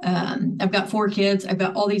 I've got 4 kids. I've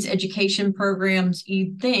got all these education programs.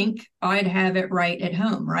 You'd think I'd have it right at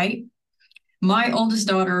home, right? My oldest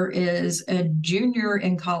daughter is a junior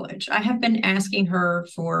in college. I have been asking her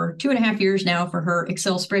for 2.5 years now for her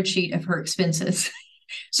Excel spreadsheet of her expenses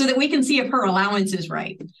so that we can see if her allowance is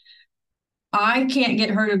right. I can't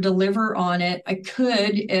get her to deliver on it. I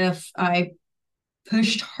could if I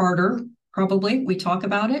pushed harder, probably. We talk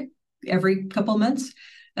about it every couple of months.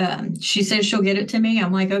 She says she'll get it to me.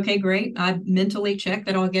 I'm like, okay, great. I mentally check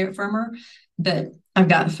that I'll get it from her. But I've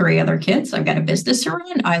got 3 other kids. I've got a business to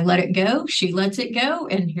run. I let it go. She lets it go.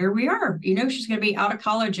 And here we are. She's going to be out of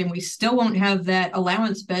college, and we still won't have that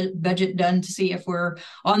allowance budget done to see if we're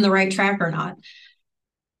on the right track or not.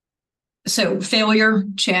 So failure,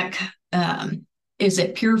 check. Is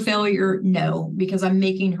it pure failure? No, because I'm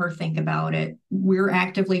making her think about it. We're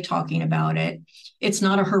actively talking about it. It's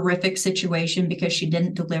not a horrific situation because she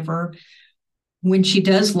didn't deliver. When she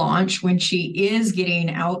does launch, when she is getting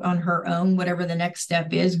out on her own, whatever the next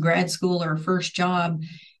step is, grad school or first job,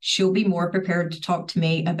 she'll be more prepared to talk to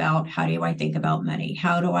me about, how do I think about money?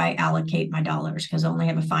 How do I allocate my dollars? Because I only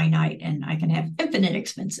have a finite and I can have infinite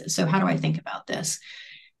expenses. So how do I think about this?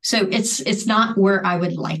 So it's not where I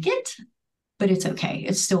would like it, but it's okay.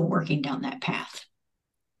 It's still working down that path.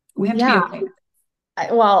 We have to be okay.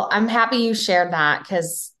 Well, I'm happy you shared that,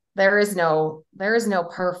 because there is no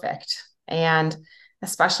perfect. And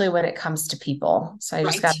especially when it comes to people. So I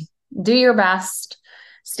just got to do your best,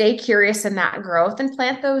 stay curious in that growth, and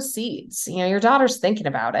plant those seeds. Your daughter's thinking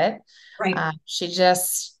about it. Right. She's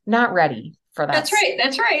just not ready for that. That's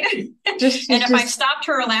right. And if I stopped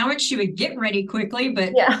her allowance, she would get ready quickly,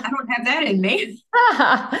 but I don't have that in me.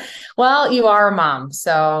 Well, you are a mom.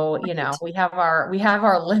 So, we have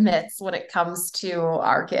our limits when it comes to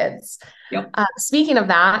our kids. Yep. Speaking of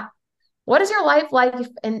that, what is your life like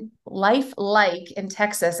in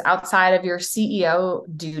Texas outside of your CEO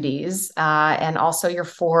duties and also your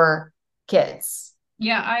 4 kids?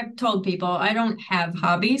 Yeah, I've told people I don't have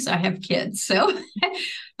hobbies. I have kids. So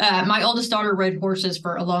my oldest daughter rode horses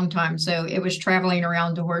for a long time. So it was traveling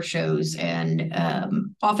around to horse shows.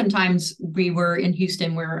 And oftentimes we were in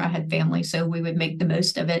Houston where I had family. So we would make the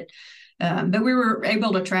most of it. But we were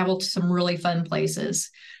able to travel to some really fun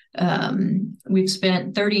places. We've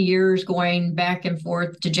spent 30 years going back and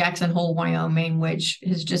forth to Jackson Hole, Wyoming, which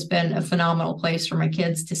has just been a phenomenal place for my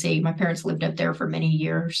kids to see. My parents lived up there for many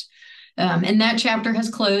years. And that chapter has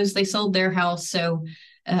closed. They sold their house. So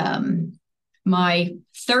my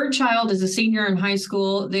 3rd child is a senior in high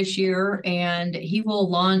school this year, and he will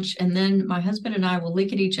launch. And then my husband and I will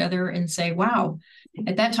look at each other and say, wow,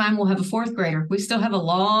 at that time we'll have a 4th grader. We still have a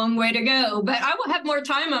long way to go, but I will have more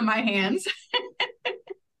time on my hands.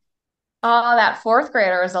 Oh, that 4th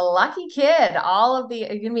grader is a lucky kid. You're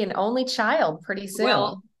going to be an only child pretty soon.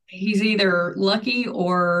 Well, He's either lucky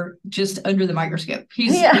or just under the microscope.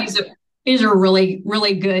 Yeah. He's a really,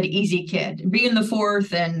 really good, easy kid. Being the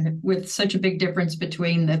fourth and with such a big difference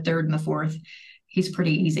between the third and the fourth, he's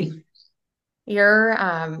pretty easy. You're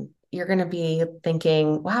going to be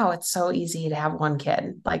thinking, wow, it's so easy to have one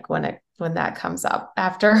kid. Like when that comes up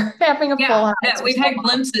after having a full Yeah, house or we've so. had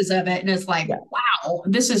glimpses of it, and it's like, Yeah. wow,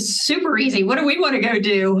 this is super easy. What do we want to go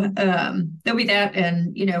do? There'll be that,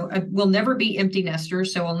 and we'll never be empty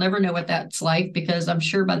nesters, so we'll never know what that's like because I'm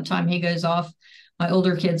sure by the time he goes off, my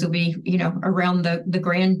older kids will be, around the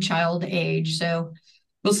grandchild age. So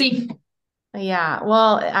we'll see. Yeah.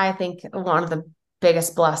 Well, I think one of the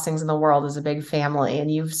biggest blessings in the world is a big family,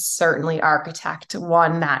 and you've certainly architect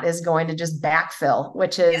one that is going to just backfill,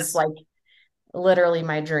 which is Yes, like literally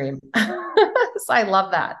my dream. So I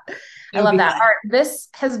love that. I it'll love be that. fun. All right. This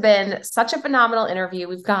has been such a phenomenal interview.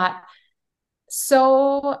 We've got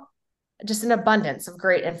so just an abundance of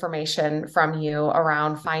great information from you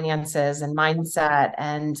around finances and mindset.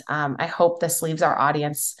 And I hope this leaves our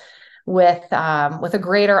audience with a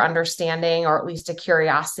greater understanding, or at least a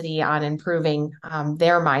curiosity on improving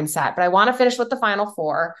their mindset. But I want to finish with the final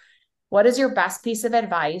four. What is your best piece of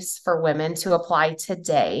advice for women to apply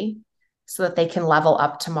today so that they can level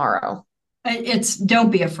up tomorrow? It's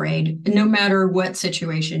don't be afraid, no matter what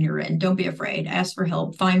situation you're in. Don't be afraid. Ask for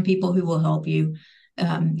help. Find people who will help you.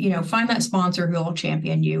 Find that sponsor who will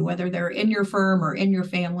champion you, whether they're in your firm or in your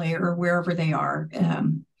family or wherever they are.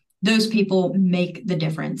 Those people make the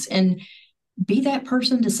difference. And be that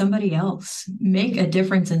person to somebody else. Make a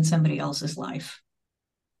difference in somebody else's life.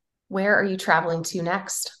 Where are you traveling to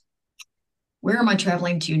next? Where am I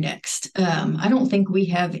traveling to next? I don't think we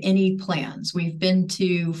have any plans. We've been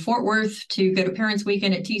to Fort Worth to go to Parents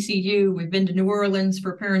Weekend at TCU. We've been to New Orleans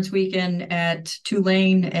for Parents Weekend at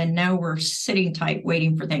Tulane. And now we're sitting tight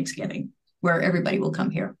waiting for Thanksgiving, where everybody will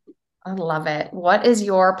come here. I love it. What is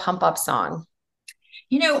your pump up song?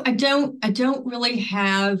 I don't really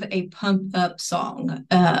have a pump up song.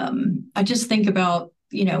 I just think about,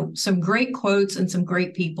 some great quotes and some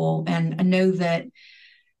great people. And I know that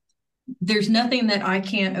there's nothing that I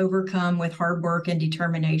can't overcome with hard work and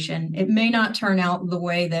determination. It may not turn out the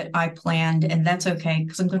way that I planned, and that's okay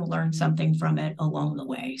because I'm going to learn something from it along the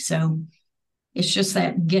way. So it's just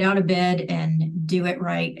that get out of bed and do it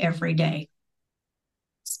right every day.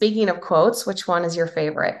 Speaking of quotes, which one is your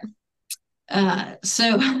favorite?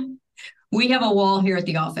 So we have a wall here at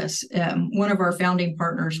the office. One of our founding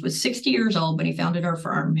partners was 60 years old when he founded our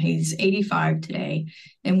firm. He's 85 today.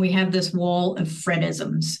 And we have this wall of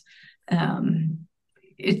Fredisms. The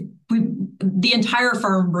entire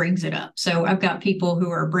firm brings it up. So I've got people who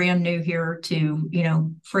are brand new here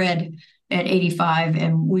to, Fred at 85,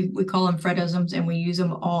 and we call them Fredisms, and we use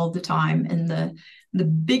them all the time. And the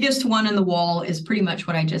biggest one in the wall is pretty much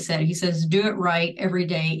what I just said. He says, do it right every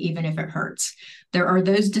day, even if it hurts. There are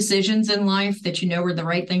those decisions in life that are the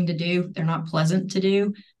right thing to do. They're not pleasant to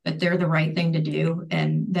do, but they're the right thing to do.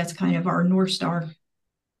 And that's kind of our North Star.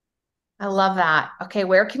 I love that. Okay,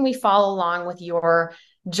 where can we follow along with your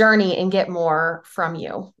journey and get more from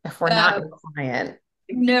you if we're not Uh, your client?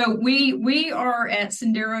 No, we are at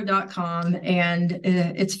Sendero.com, and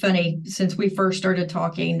it's funny, since we first started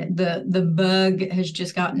talking, the bug has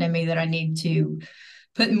just gotten to me that I need to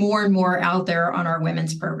put more and more out there on our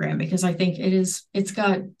women's program, because I think it's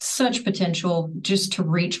got such potential just to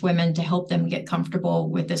reach women, to help them get comfortable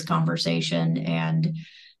with this conversation. And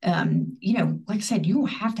like I said, you don't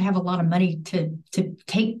have to have a lot of money to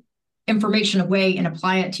take information away and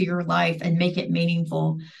apply it to your life and make it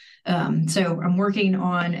meaningful. So I'm working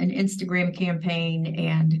on an Instagram campaign,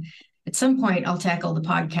 and at some point I'll tackle the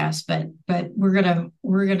podcast, but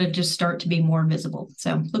we're gonna just start to be more visible.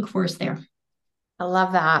 So look for us there. I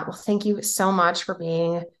love that. Well, thank you so much for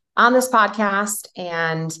being on this podcast,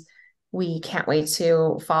 and we can't wait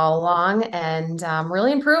to follow along and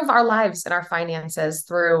really improve our lives and our finances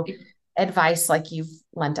through advice like you've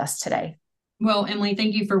lent us today. Well, Emily,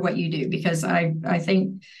 thank you for what you do, because I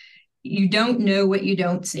think you don't know what you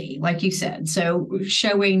don't see, like you said. So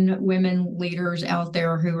showing women leaders out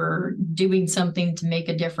there who are doing something to make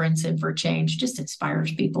a difference and for change just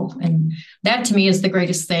inspires people. And that to me is the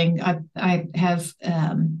greatest thing. I have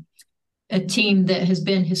a team that has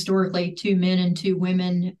been historically 2 men and 2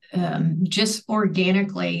 women, just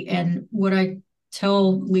organically. And what I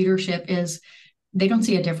tell leadership is they don't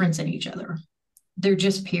see a difference in each other. They're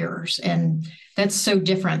just peers. And that's so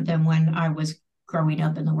different than when I was growing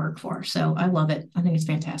up in the workforce. So I love it. I think it's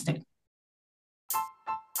fantastic.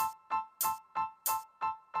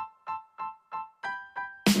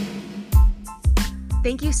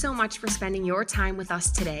 Thank you so much for spending your time with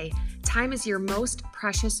us today. Time is your most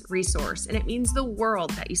precious resource, and it means the world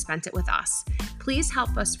that you spent it with us. Please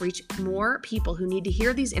help us reach more people who need to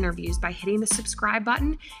hear these interviews by hitting the subscribe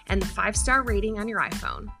button and the 5-star rating on your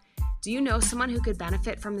iPhone. Do you know someone who could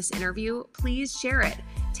benefit from this interview? Please share it.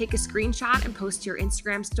 Take a screenshot and post to your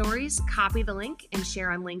Instagram stories, copy the link and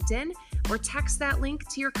share on LinkedIn, or text that link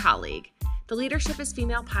to your colleague. The Leadership is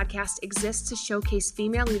Female podcast exists to showcase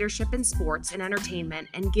female leadership in sports and entertainment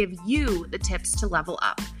and give you the tips to level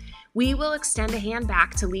up. We will extend a hand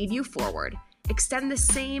back to lead you forward. Extend the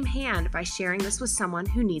same hand by sharing this with someone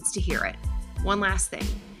who needs to hear it. One last thing.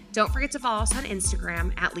 Don't forget to follow us on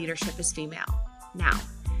Instagram at Leadership is Female. Now,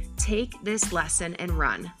 take this lesson and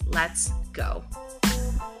run. Let's go.